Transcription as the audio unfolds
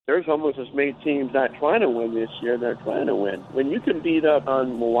there's almost as many teams not trying to win this year. They're trying to win. When you can beat up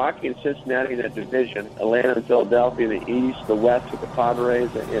on Milwaukee and Cincinnati in that division, Atlanta and Philadelphia in the East, the West with the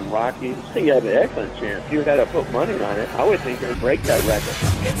Padres and Rockies, I think you have an excellent chance. If you had to put money on it, I would think you'd break that record.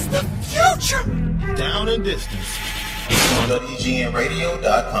 It's the future. Down and Distance on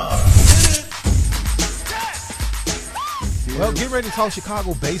WGNRadio.com. Well, get ready to talk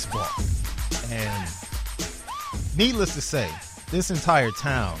Chicago baseball. And needless to say, this entire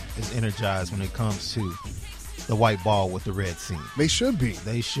town is energized when it comes to the white ball with the red seam. They should be.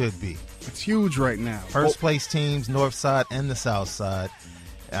 They should be. It's huge right now. First place teams, north side and the south side.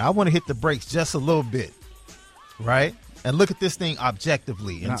 And I want to hit the brakes just a little bit, right? And look at this thing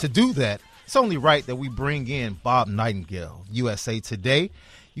objectively. And to do that, it's only right that we bring in Bob Nightingale, USA Today.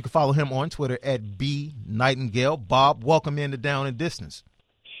 You can follow him on Twitter at @BNightingale. Bob, welcome in to Down and Distance.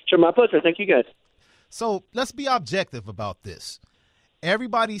 Sure, my pleasure. Thank you, guys. So let's be objective about this.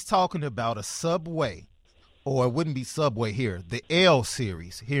 Everybody's talking about a Subway, or it wouldn't be Subway here, the L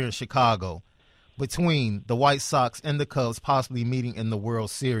Series here in Chicago between the White Sox and the Cubs possibly meeting in the World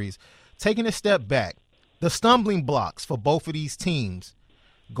Series. Taking a step back, the stumbling blocks for both of these teams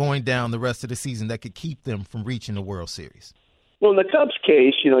going down the rest of the season that could keep them from reaching the World Series. Well, in the Cubs'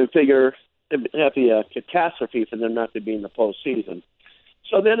 case, you figure it'd have to be a catastrophe for them not to be in the postseason.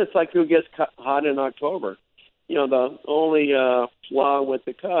 So then it's like who gets hot in October. The only flaw with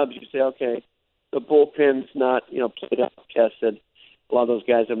the Cubs, you say, okay, the bullpen's not, played out, tested. A lot of those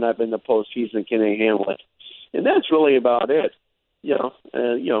guys have not been in the postseason. Can they handle it? And that's really about it. You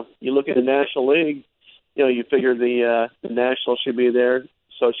look at the National League, you figure the Nationals should be there,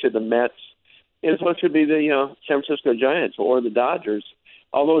 so should the Mets, and so should be the San Francisco Giants or the Dodgers.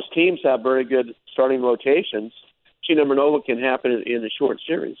 All those teams have very good starting rotations. You never know what can happen in a short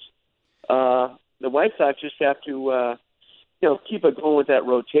series. The White Sox just have to, keep it going with that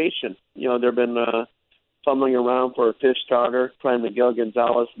rotation. They've been fumbling around for a fifth starter, trying Miguel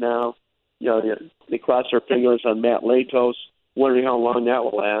Gonzalez now. They cross their fingers on Matt Latos, wondering how long that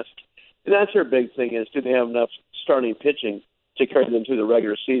will last. And that's their big thing is, do they have enough starting pitching to carry them through the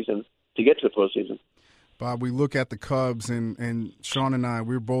regular season to get to the postseason? Bob, we look at the Cubs, and Shaun and I,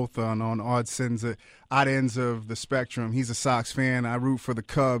 we're both on odd ends of the spectrum. He's a Sox fan. I root for the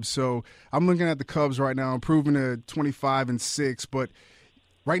Cubs. So I'm looking at the Cubs right now, improving to 25-6. But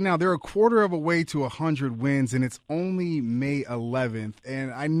right now, they're a quarter of a way to 100 wins, and it's only May 11th.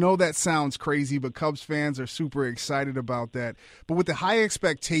 And I know that sounds crazy, but Cubs fans are super excited about that. But with the high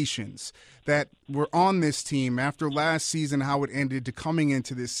expectations that were on this team after last season, how it ended, to coming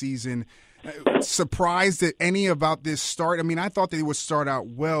into this season, surprised at any about this start? I mean, I thought they would start out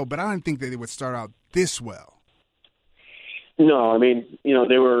well, but I didn't think that they would start out this well. No, I mean,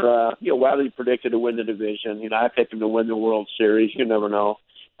 they were widely predicted to win the division. I picked them to win the World Series. You never know.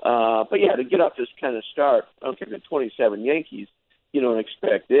 But yeah, to get off this kind of start, I don't think the 27 Yankees, you don't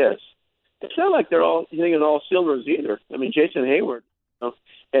expect this. It's not like they're all hitting on all cylinders either. I mean, Jason Hayward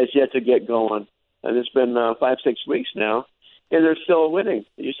has yet to get going, and it's been 5-6 weeks now. And they're still winning.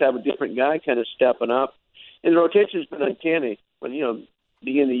 You just have a different guy kind of stepping up. And the rotation's been uncanny. When,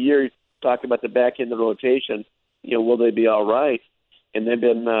 beginning of the year, you talk about the back end of the rotation, will they be all right? And they've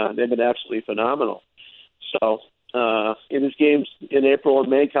been absolutely phenomenal. So, in these games in April and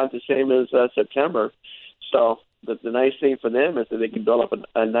May count the same as September. So the nice thing for them is that they can build up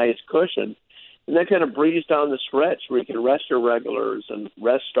a nice cushion. And that kind of breeze down the stretch where you can rest your regulars and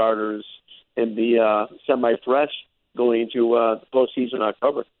rest starters and be semi-fresh going into the postseason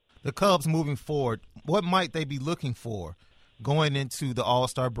October. The Cubs moving forward, what might they be looking for going into the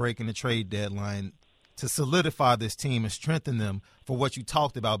All-Star break and the trade deadline to solidify this team and strengthen them for what you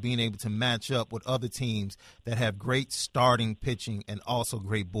talked about, being able to match up with other teams that have great starting pitching and also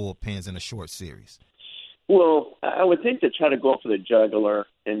great bullpens in a short series? Well, I would think to try to go for the jugular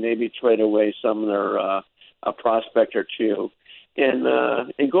and maybe trade away some of their a prospect or two. And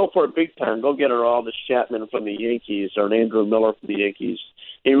go for it big time. Go get her all the Chapman from the Yankees or an Andrew Miller from the Yankees.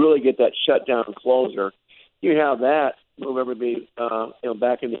 And really get that shutdown closer. You have that, move everybody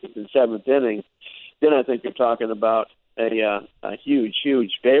back in the 8th and 7th inning. Then I think you're talking about a huge,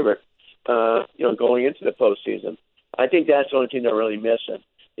 huge favorite, going into the postseason. I think that's the only thing they're really missing.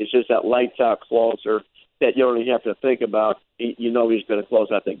 It's just that lights out closer that you don't even have to think about. He's going to close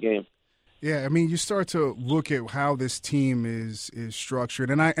out that game. Yeah, I mean, you start to look at how this team is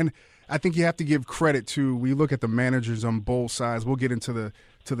structured, and I think you have to give credit to. We look at the managers on both sides. We'll get into the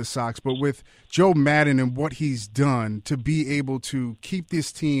Sox, but with Joe Maddon and what he's done to be able to keep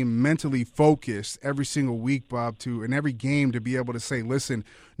this team mentally focused every single week, Bob, in every game to be able to say, listen,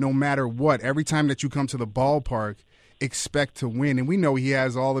 no matter what, every time that you come to the ballpark, expect to win. And we know he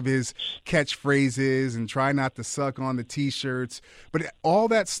has all of his catchphrases and try not to suck on the T-shirts. But all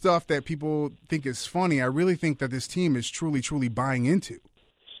that stuff that people think is funny, I really think that this team is truly, truly buying into.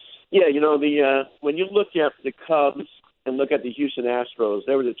 Yeah, when you look at the Cubs and look at the Houston Astros,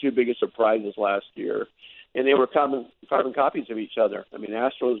 they were the two biggest surprises last year. And they were carbon copies of each other. I mean,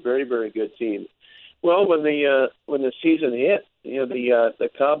 Astros, very, very good team. Well, when the season hit, the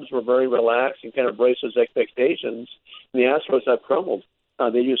Cubs were very relaxed and kind of braced those expectations, and the Astros have crumbled.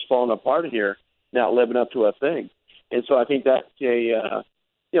 They just fallen apart here, not living up to a thing. And so I think that's a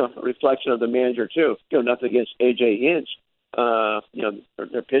reflection of the manager too. Nothing against AJ Hinch.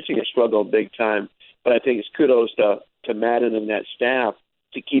 Their pitching has struggled big time, but I think it's kudos to Madden and that staff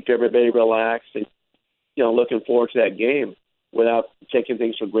to keep everybody relaxed and looking forward to that game without taking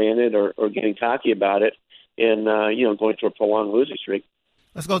things for granted or getting cocky about it and, going to a prolonged losing streak.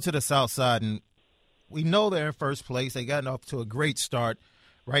 Let's go to the South Side, and we know they're in first place. They got off to a great start.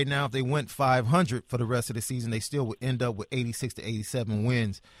 Right now, if they went 500 for the rest of the season, they still would end up with 86 to 87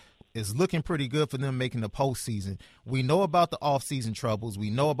 wins. It's looking pretty good for them making the postseason. We know about the offseason troubles. We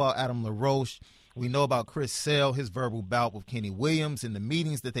know about Adam LaRoche. We know about Chris Sale, his verbal bout with Kenny Williams, and the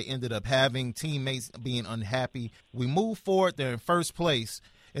meetings that they ended up having, teammates being unhappy. We move forward. They're in first place.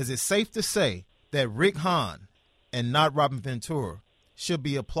 Is it safe to say that Rick Hahn and not Robin Ventura should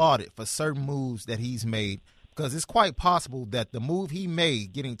be applauded for certain moves that he's made? Because it's quite possible that the move he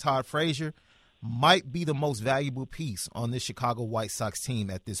made, getting Todd Frazier, might be the most valuable piece on this Chicago White Sox team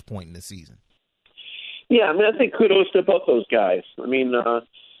at this point in the season. Yeah, I think kudos to both those guys.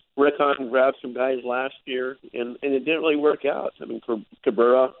 Rick Hahn grabbed some guys last year, and it didn't really work out.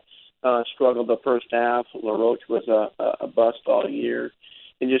 Cabrera struggled the first half. LaRoche was a bust all year,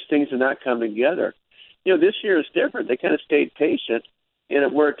 and just things did not come together. This year is different. They kind of stayed patient, and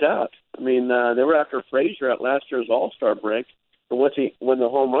it worked out. They were after Frazier at last year's All-Star break, and once he won the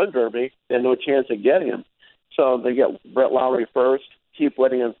home run derby, they had no chance of getting him. So they get Brett Lowry first, keep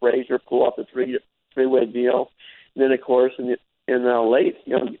waiting on Frazier, pull off the three-way deal. And then, of course, in late,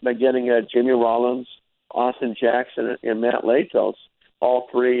 by getting Jimmy Rollins, Austin Jackson, and Matt Latos, all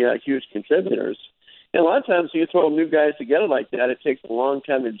three huge contributors. And a lot of times you throw new guys together like that, it takes a long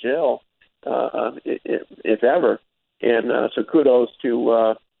time to gel, if ever. And so kudos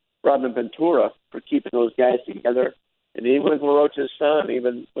to Robin Ventura for keeping those guys together. And even with LaRoche's son,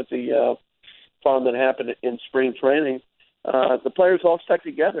 even with the fun that happened in spring training, the players all stuck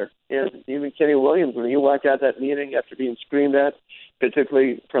together. And even Kenny Williams, when he walked out that meeting after being screamed at,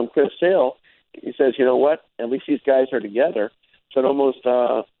 particularly from Chris Sale, he says, you know what, at least these guys are together. So it almost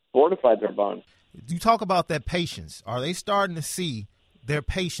fortified their bond. You talk about that patience. Are they starting to see their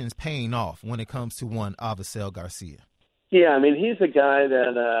patience paying off when it comes to one Avisail Garcia? Yeah, he's a guy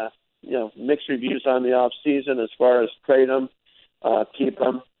that, mixed reviews on the off season as far as trade him, keep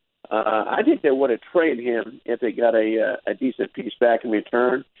him. I think they would have traded him if they got a decent piece back in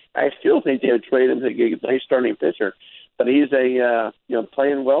return. I still think they would trade him to get a nice starting pitcher. But he's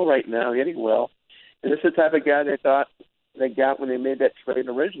playing well right now, hitting well. And this is the type of guy they thought they got when they made that trade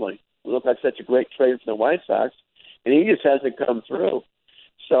originally. It looked like such a great trade for the White Sox, and he just hasn't come through.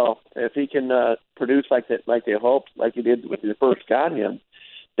 So if he can produce like they hoped, like he did when they first got him,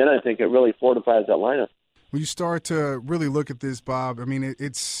 then I think it really fortifies that lineup. When you start to really look at this, Bob,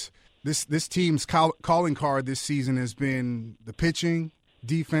 it's this team's calling card this season has been the pitching,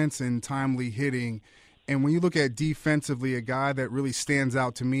 defense, and timely hitting. And when you look at defensively, a guy that really stands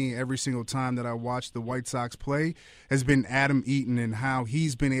out to me every single time that I watch the White Sox play has been Adam Eaton, and how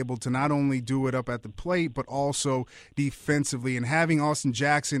he's been able to not only do it up at the plate but also defensively. And having Austin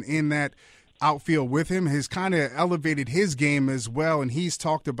Jackson in that outfield with him has kind of elevated his game as well, and he's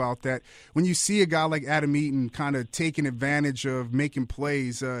talked about that. When you see a guy like Adam Eaton kind of taking advantage of making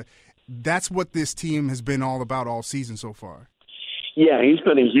plays, that's what this team has been all about all season so far. Yeah, he's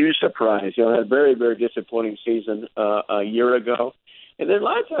been a huge surprise. Had a very, very disappointing season a year ago. And then a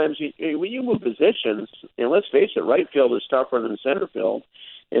lot of times when you move positions, and let's face it, right field is tougher than center field.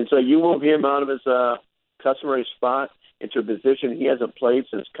 And so you move him out of his customary spot into a position he hasn't played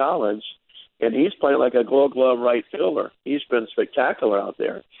since college, and he's playing like a gold glove right fielder. He's been spectacular out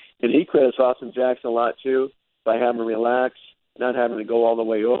there. And he credits Austin Jackson a lot, too, by having to relax, not having to go all the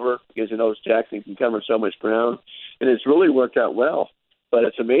way over, because he knows Jackson can cover so much ground. And it's really worked out well. But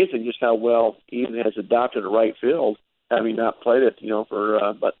it's amazing just how well Ian has adopted a right field, having not played it, for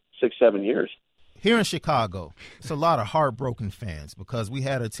about 6-7 years. Here in Chicago, it's a lot of heartbroken fans because we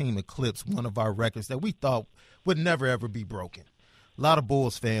had a team eclipse one of our records that we thought would never, ever be broken. A lot of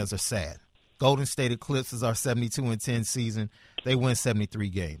Bulls fans are sad. Golden State eclipses our 72-10 season. They win 73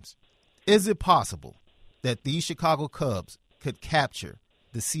 games. Is it possible that these Chicago Cubs could capture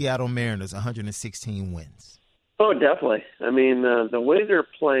the Seattle Mariners' 116 wins? Oh, definitely. I mean, the way they're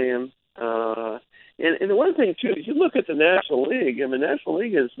playing, and the one thing, too, is you look at the National League. I mean, the National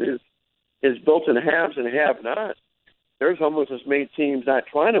League is built in haves and have-nots. There's almost as many teams not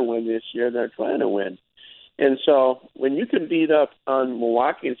trying to win this year that are trying to win. And so when you can beat up on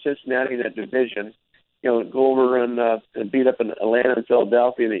Milwaukee and Cincinnati in that division, go over and beat up in Atlanta and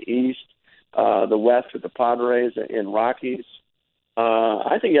Philadelphia in the East, the West with the Padres and Rockies,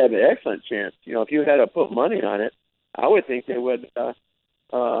 I think you have an excellent chance. If you had to put money on it, I would think they would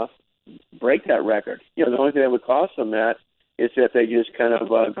break that record. The only thing that would cost them that is if they just kind of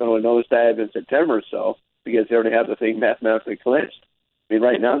go to a nosedive in September or so, because they already have the thing mathematically clinched. I mean,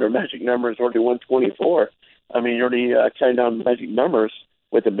 right now their magic number is already 124. I mean, you're already counting down the magic numbers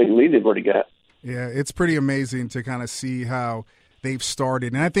with the big lead they've already got. Yeah, it's pretty amazing to kind of see how they've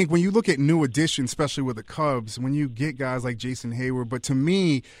started. And I think when you look at new additions, especially with the Cubs, when you get guys like Jason Hayward, but to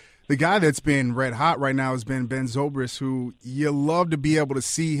me, the guy that's been red hot right now has been Ben Zobrist, who you love to be able to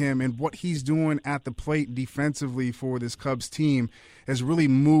see him and what he's doing at the plate defensively for this Cubs team has really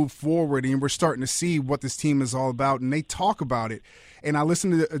moved forward, and we're starting to see what this team is all about, and they talk about it. And I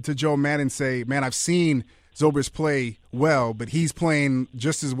listened to Joe Madden say, man, I've seen Zobrist play well, but he's playing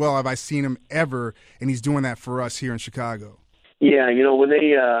just as well as I've seen him ever, and he's doing that for us here in Chicago. Yeah,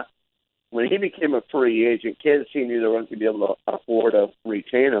 when he became a free agent, Kansas City knew they weren't going to be able to afford to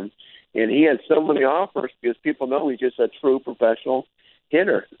retain him. And he had so many offers because people know he's just a true professional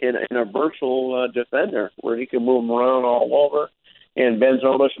hitter and a versatile defender where he can move them around all over. And Ben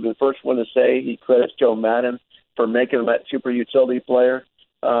Zobrist was the first one to say he credits Joe Madden for making him that super utility player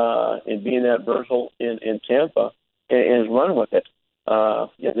and being that versatile in Tampa and has run with it.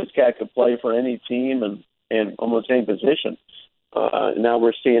 This guy could play for any team and almost any position. Now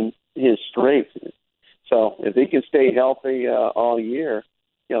we're seeing his strength. So if he can stay healthy all year,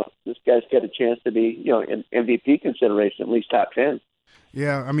 this guy's got a chance to be, in MVP consideration, at least top 10.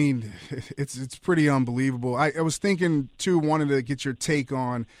 Yeah, I mean, it's pretty unbelievable. I was thinking, too, wanted to get your take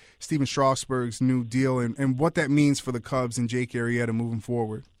on Steven Strasburg's new deal and what that means for the Cubs and Jake Arrieta moving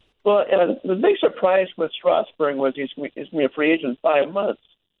forward. Well, the big surprise with Strasburg was he's going to be a free agent in 5 months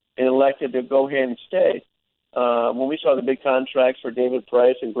and elected to go ahead and stay. When we saw the big contracts for David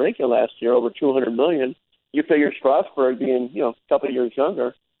Price and Greinke last year, over $200 million, you figure Strasburg being, a couple of years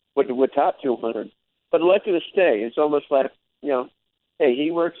younger would top 200. But elected to stay. It's almost like, hey,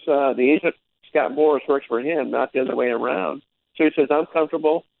 he works, the agent, Scott Boras, works for him, not the other way around. So he says, I'm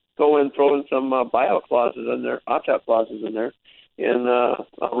comfortable, go in, throw in some buyout clauses in there, opt-out clauses in there, and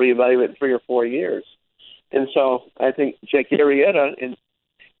I'll reevaluate in 3 or 4 years. And so I think Jake Arrieta, and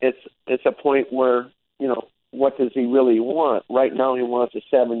it's a point where, what does he really want? Right now he wants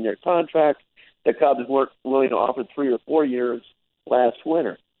a 7-year contract. The Cubs weren't willing to offer 3 or 4 years last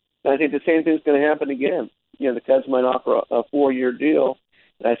winter. And I think the same thing's going to happen again. The Cubs might offer a 4-year deal,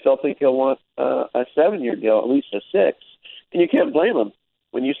 and I still think he'll want a 7-year deal, at least a 6. And you can't blame him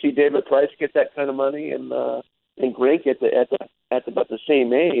when you see David Price get that kind of money and Greinke at about the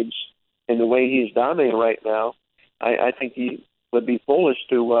same age, and the way he's dominating right now. I think he would be foolish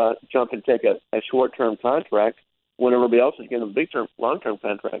to jump and take a short-term contract when everybody else is getting big-term, long-term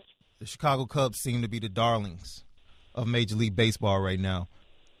contracts. The Chicago Cubs seem to be the darlings of Major League Baseball right now.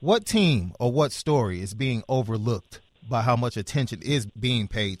 What team or what story is being overlooked by how much attention is being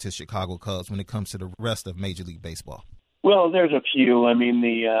paid to Chicago Cubs when it comes to the rest of Major League Baseball? Well, there's a few. I mean,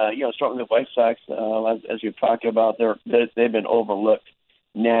 starting with the White Sox, as you've talked about, they've been overlooked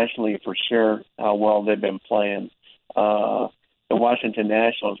nationally for sure, how well they've been playing. The Washington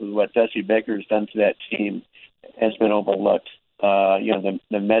Nationals, with what Dusty Baker's done to that team, has been overlooked. The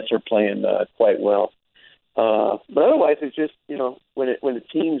Mets are playing quite well. But otherwise, it's just, when the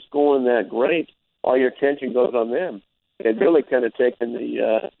team's going that great, all your attention goes on them. They've really kind of taken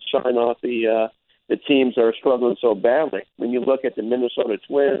the shine off the teams that are struggling so badly. When you look at the Minnesota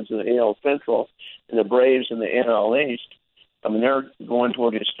Twins and the AL Central and the Braves and the NL East, I mean, they're going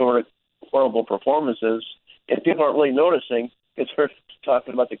toward historic, horrible performances, and people aren't really noticing because they're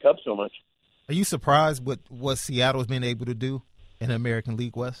talking about the Cubs so much. Are you surprised with what Seattle's been able to do in the American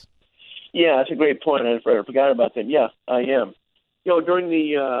League West? Yeah, that's a great point. I forgot about that. Yeah, I am.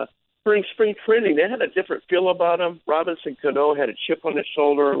 During spring training, they had a different feel about them. Robinson Cano had a chip on his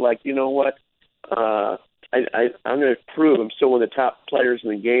shoulder, like, you know what? I'm going to prove I'm still one of the top players in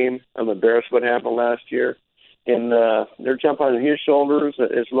the game. I'm embarrassed what happened last year. And they're jumping on his shoulders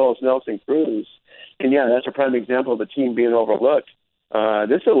as well as Nelson Cruz. And, yeah, that's a prime example of a team being overlooked.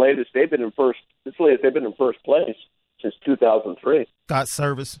 This is the latest they've been in first place since 2003. Scott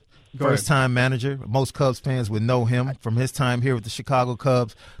Service First-time manager. Most Cubs fans would know him from his time here with the Chicago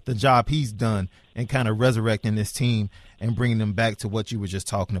Cubs, the job he's done and kind of resurrecting this team and bringing them back to what you were just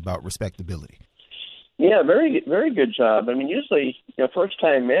talking about, respectability. Yeah, very, very good job. I mean, usually,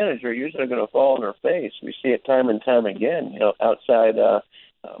 first-time manager usually going to fall on their face. We see it time and time again, outside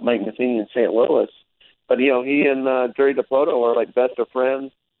Mike Matheny in St. Louis. But, he and Jerry DiPoto are like best of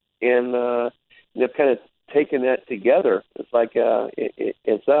friends, and they've kind of taken that together. It's like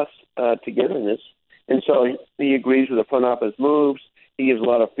it's us togetherness. And so he agrees with the front office moves. He gives a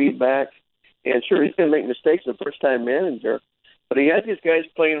lot of feedback. And sure, he's going to make mistakes as a first-time manager, but he has these guys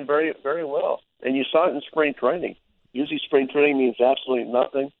playing very, very well. And you saw it in spring training. Usually spring training means absolutely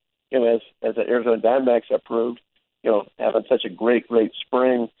nothing, as the Arizona Diamondbacks have proved, having such a great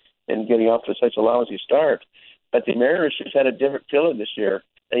spring and getting off to such a lousy start. But the Mariners just had a different feeling this year.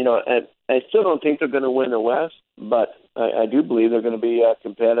 And, I still don't think they're going to win the West, but I do believe they're going to be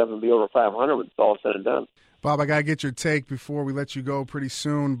competitive and be over 500 when it's all said and done. Bob, I got to get your take before we let you go pretty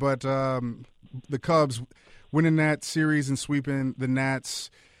soon. But the Cubs winning that series and sweeping the Nats,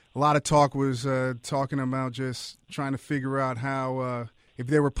 a lot of talk was talking about just trying to figure out how if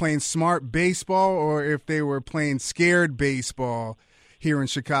they were playing smart baseball or if they were playing scared baseball here in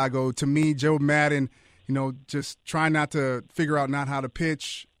Chicago. To me, Joe Madden, just trying not to figure out not how to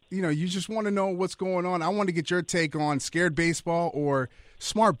pitch. You just want to know what's going on. I want to get your take on scared baseball or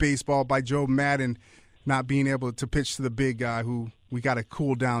smart baseball by Joe Madden not being able to pitch to the big guy who we got to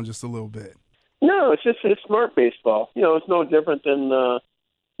cool down just a little bit. No, it's smart baseball. It's no different than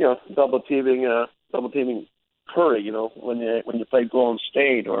double teaming Curry. When you play Golden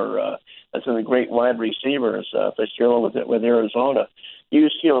State or some of the great wide receivers, Fitzgerald with Arizona. You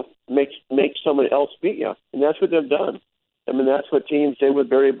just make somebody else beat you, and that's what they've done. I mean, that's what teams did with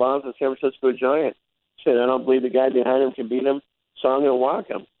Barry Bonds and San Francisco Giants. Said, I don't believe the guy behind him can beat him, so I'm going to walk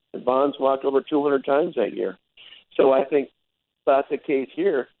him. And Bonds walked over 200 times that year. So I think that's the case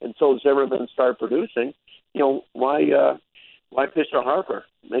here. Until Zimmerman started producing, why pitch to Harper?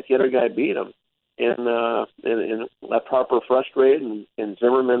 Make the other guy beat him. And left Harper frustrated and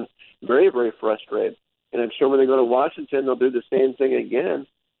Zimmerman very, very frustrated. And I'm sure when they go to Washington, they'll do the same thing again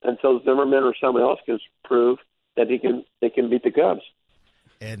until Zimmerman or someone else can prove that they can beat the Cubs.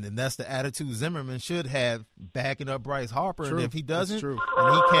 And that's the attitude Zimmerman should have backing up Bryce Harper. True. And if he doesn't, and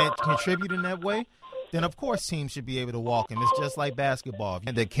he can't contribute in that way, then of course teams should be able to walk him. It's just like basketball.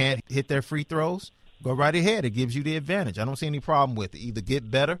 If they can't hit their free throws, go right ahead. It gives you the advantage. I don't see any problem with it. Either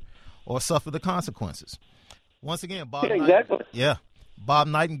get better or suffer the consequences. Once again, Bob Bob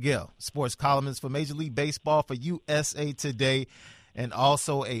Nightingale, sports columnist for Major League Baseball for USA Today, and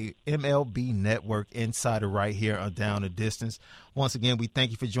also a MLB Network insider right here on Down the Distance. Once again, we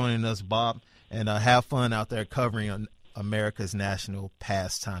thank you for joining us, Bob, and have fun out there covering America's national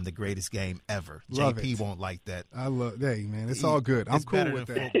pastime, the greatest game ever. Love JP it. won't like that. I love that, man. It's all good. I'm cool with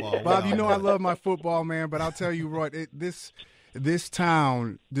that. Football. Bob, I love my football, man, but I'll tell you what, this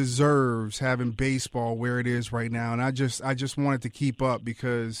town deserves having baseball where it is right now, and I just wanted to keep up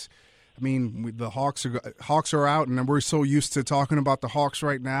because, I mean, the Hawks are out, and we're so used to talking about the Hawks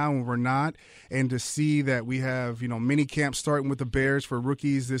right now, and we're not. And to see that we have mini camp starting with the Bears for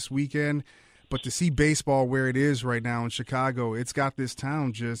rookies this weekend, but to see baseball where it is right now in Chicago, it's got this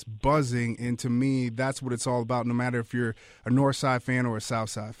town just buzzing. And to me, that's what it's all about. No matter if you're a North Side fan or a South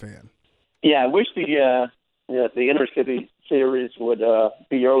Side fan. Yeah, I wish the intercity series would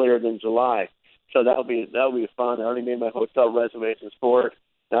be earlier than July, so that'll be fun. I already made my hotel reservations for it.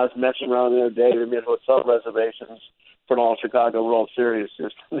 And I was messing around the other day. We made hotel reservations for an All-Chicago World Series.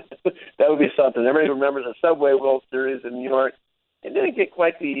 That would be something. Everybody remembers the Subway World Series in New York. It didn't get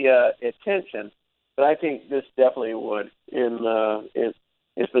quite the attention, but I think this definitely would.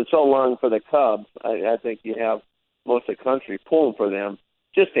 It's been so long for the Cubs. I think you have most of the country pulling for them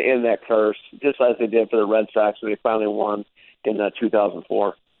just to end that curse, just as they did for the Red Sox when they finally won in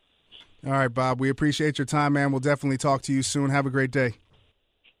 2004. All right, Bob. We appreciate your time, man. We'll definitely talk to you soon. Have a great day.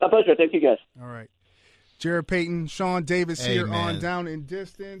 My pleasure. Thank you, guys. All right. Jarrett Payton, Shaun Davis here on Down in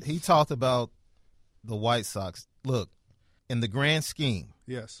Distance. He talked about the White Sox. Look, in the grand scheme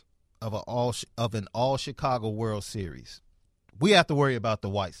of an all-Chicago World Series, we have to worry about the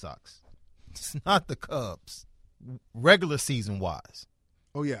White Sox. It's not the Cubs, regular season-wise.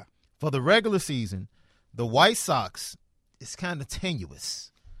 Oh, yeah. For the regular season, the White Sox is kind of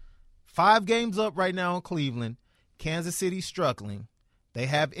tenuous. 5 games up right now in Cleveland. Kansas City struggling. They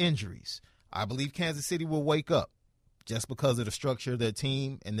have injuries. I believe Kansas City will wake up just because of the structure of their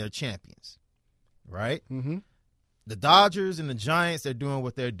team and their champions, right? Mm-hmm. The Dodgers and the Giants, they're doing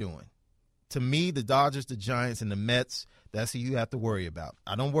what they're doing. To me, the Dodgers, the Giants, and the Mets, that's who you have to worry about.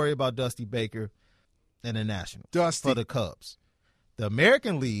 I don't worry about Dusty Baker and the Nationals for the Cubs. The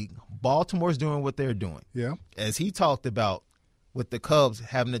American League, Baltimore's doing what they're doing. Yeah. As he talked about with the Cubs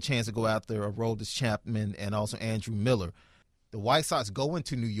having a chance to go after Aroldis Chapman and also Andrew Miller, the White Sox go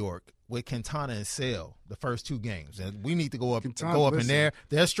into New York with Quintana and Sale the first 2 games. And we need to go up in there.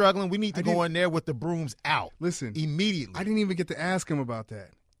 They're struggling. We need to go in there with the brooms out. Listen. Immediately. I didn't even get to ask him about that.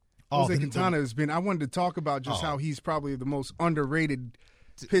 Jose Quintana has been – I wanted to talk about just how he's probably the most underrated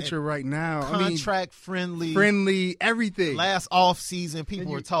pitcher right now. Contract friendly, everything. Last offseason,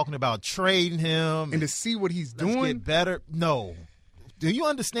 people were talking about trading him. And to see what he's doing. Get better. No. Do you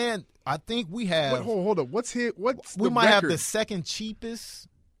understand? I think we have – hold up. We might have the second cheapest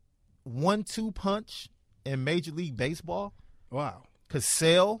 1-2 punch in Major League Baseball. Wow. Because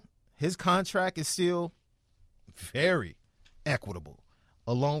Sale, his contract is still very equitable,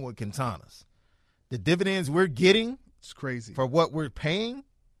 along with Quintana's. The dividends we're getting – it's crazy. For what we're paying,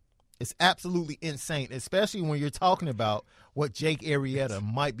 it's absolutely insane, especially when you're talking about what Jake Arrieta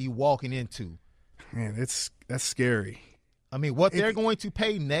might be walking into. Man, that's scary. I mean, what they're going to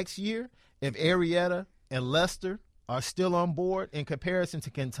pay next year if Arrieta and Lester are still on board in comparison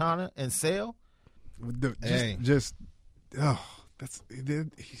to Quintana and Sale. That's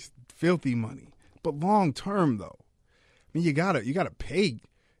filthy money. But long term, though, I mean, you gotta pay.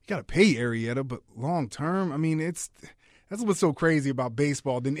 You got to pay Arrieta, but long term, I mean, that's what's so crazy about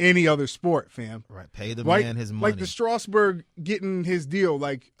baseball than any other sport, fam. Right, pay the man his money. Like the Strasburg getting his deal.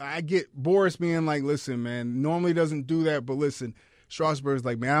 Like, I get Boris being like, listen, man, normally doesn't do that, but listen, Strasburg's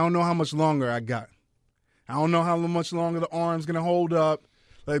like, man, I don't know how much longer I got. I don't know how much longer the arm's going to hold up.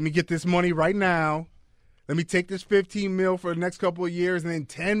 Let me get this money right now. Let me take this $15 million for the next couple of years and then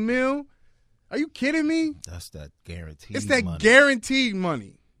 $10 million? Are you kidding me? That's that guaranteed It's that guaranteed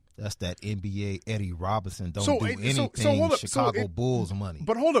money. That's that NBA Eddie Robinson do anything Chicago Bulls money.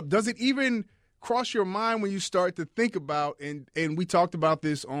 But hold up, does it even cross your mind when you start to think about, and we talked about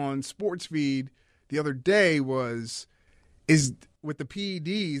this on Sports Feed the other day, is with the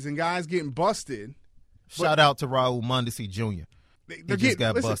PEDs and guys getting busted. Shout out to Raul Mondesi Jr. He just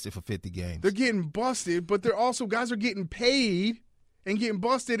got busted for 50 games. They're getting busted, but they're also guys are getting paid and getting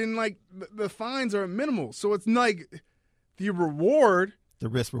busted, and like the fines are minimal. So it's like the reward. The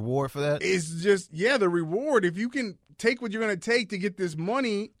risk reward for that is just the reward. If you can take what you're going to take to get this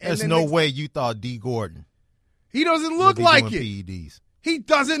money, there's no way you thought D. Gordon. He doesn't look like it. PEDs. He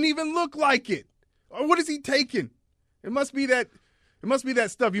doesn't even look like it. What is he taking? It must be that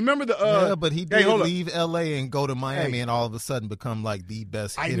stuff. You remember the? But he did leave L.A. and go to Miami, and all of a sudden become like the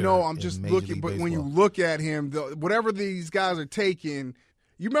best hitter. I know. I'm just looking, but when you look at him, whatever these guys are taking,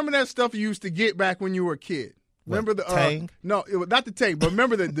 you remember that stuff you used to get back when you were a kid. Remember the Tang? No, not the Tang, but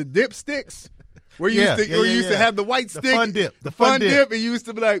remember the dipsticks where you used to have the white stick, the fun dip. It used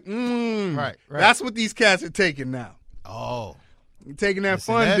to be like, right. That's what these cats are taking now. Oh, you're taking that it's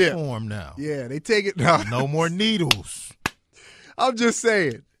fun in that dip form now. Yeah, they take it now. No more needles. I'm just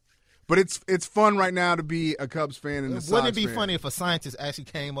saying, but it's fun right now to be a Cubs fan and a Sox fan. Wouldn't it be funny if a scientist actually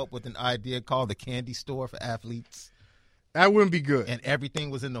came up with an idea called the candy store for athletes? That wouldn't be good. And everything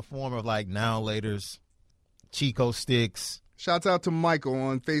was in the form of like now-laters. Chico sticks. Shouts out to Michael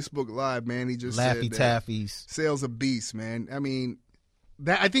on Facebook Live, man. He just Laffy said Taffies. Sale's a beast, man. I mean,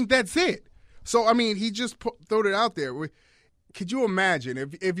 I think that's it. So, I mean, he just threw it out there. Could you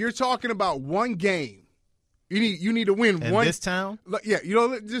imagine if you're talking about one game, you need to win in one. This town? Yeah,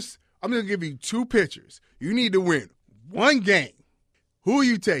 I'm going to give you 2 pitchers. You need to win one game. Who are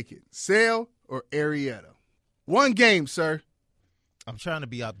you taking, Sale or Arrieta? One game, sir. I'm trying to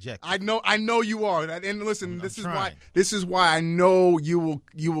be objective. I know you are. And listen, this is why I know you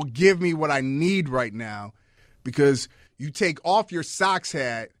will give me what I need right now, because you take off your Sox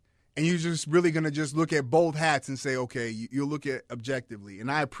hat and you're just really going to just look at both hats and say, okay, you'll look at objectively.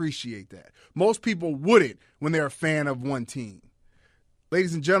 And I appreciate that. Most people wouldn't when they're a fan of one team.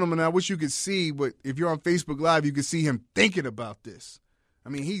 Ladies and gentlemen, I wish you could see, but if you're on Facebook Live, you could see him thinking about this. I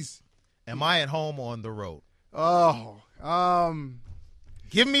mean, Am I at home or on the road?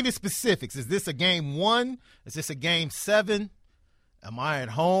 Give me the specifics. Is this a game 1? Is this a game 7? Am I at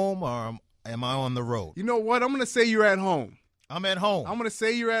home or am I on the road? You know what? I'm going to say you're at home. I'm at home. I'm going to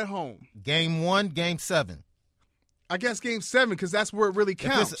say you're at home. Game 1, game 7. I guess game 7 because that's where it really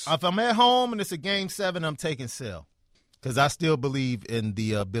counts. If I'm at home and it's a game 7, I'm taking Sale because I still believe in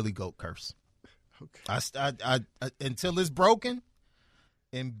the Billy Goat curse. Okay. I until it's broken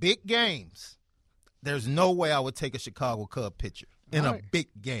in big games, there's no way I would take a Chicago Cub pitcher in a big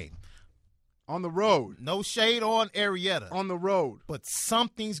game. On the road. No shade on Arietta. On the road. But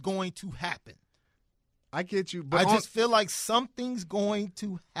something's going to happen. I get you. But I just feel like something's going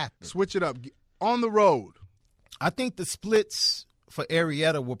to happen. Switch it up. On the road. I think the splits for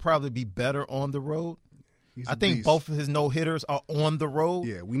Arietta will probably be better on the road. I think beast. both of his no-hitters are on the road.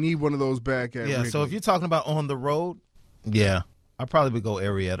 Yeah, we need one of those back at Wrigley. So if you're talking about on the road, I probably would go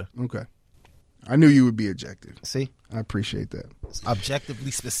Arietta. Okay. I knew you would be objective. See? I appreciate that. It's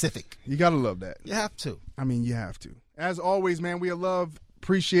objectively specific. You got to love that. You have to. I mean, you have to. As always, man, we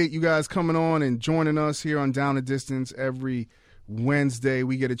appreciate you guys coming on and joining us here on Down the Distance every Wednesday.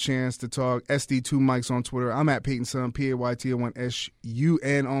 We get a chance to talk. SD2 Mics on Twitter. I'm at Payton Sun,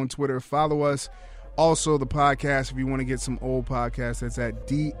 PAYTON on Twitter. Follow us. Also, the podcast, if you want to get some old podcasts, that's at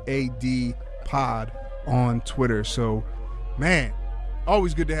DAD Pod on Twitter. So, man,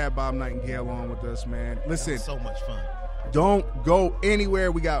 always good to have Bob Nightingale on with us, man. Listen. So much fun. Don't go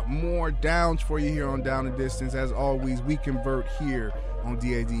anywhere. We got more downs for you here on Down the Distance. As always, we convert here on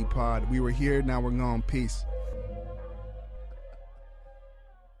DAD Pod. We were here, now we're gone. Peace.